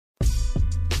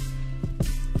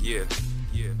Yeah,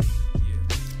 yeah, yeah.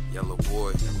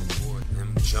 Yelloboy,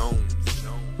 Mjones.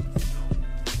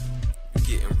 You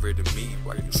getting rid of me,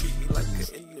 why you treat me like an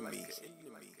enemy?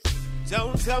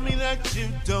 Don't tell me that you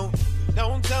don't.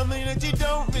 Don't tell me that you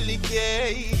don't really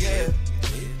care. Yeah.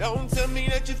 Don't tell me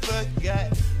that you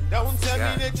forgot. Don't tell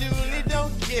me that you really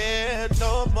don't care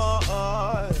no more.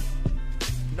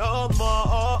 No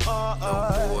more.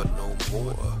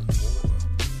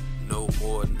 No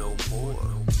more, no more.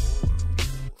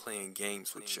 Playing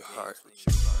games with your heart.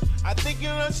 I think you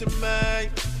lost your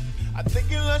mind. I think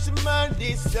you lost your mind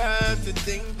this time to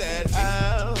think that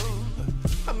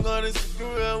I'm gonna stick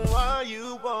around while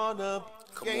you wanna.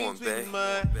 Come on, babe.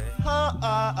 I'm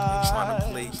trying to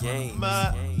play games.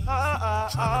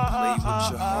 Trying to play with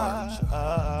your heart.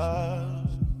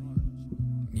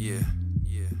 Yeah,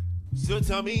 yeah. So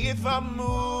tell me if I'm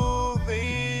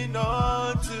moving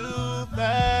on too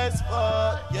fast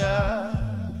for ya.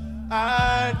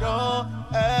 I don't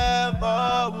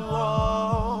ever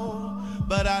want,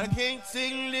 but I can't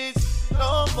take this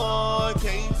no more.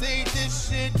 Can't take this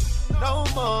shit no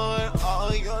more.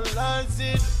 All your lies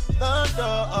in the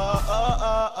door.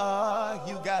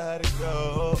 You gotta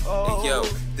go. Hey, yo,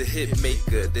 the hit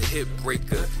maker, the hit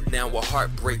breaker, now a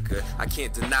heartbreaker. I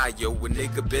can't deny, yo, a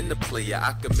nigga been a player.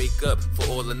 I can make up for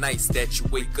all the nights that you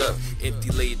wake up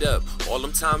empty, laid up. All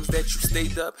them times that you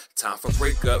stayed up, time for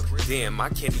breakup. Damn, I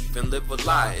can't even live a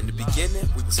lie. In the beginning,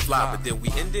 we was fly, but then we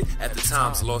ended at the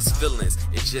times, lost feelings.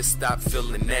 It just stopped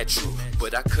feeling natural.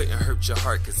 But I couldn't hurt your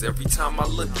heart, cause every time I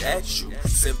look at you,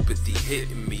 sympathy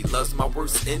hitting me. Love's my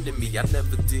worst enemy. I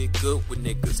never did good with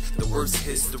niggas, the worst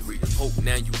history. Hope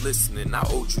now you listening, I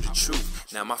owed you the truth.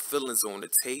 Now my feelings on the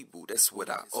table, that's what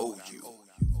I owe you.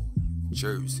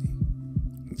 Jersey,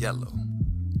 Yellow,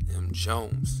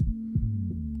 Mjones,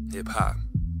 hip hop,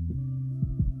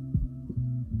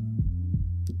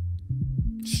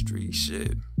 street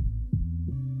shit.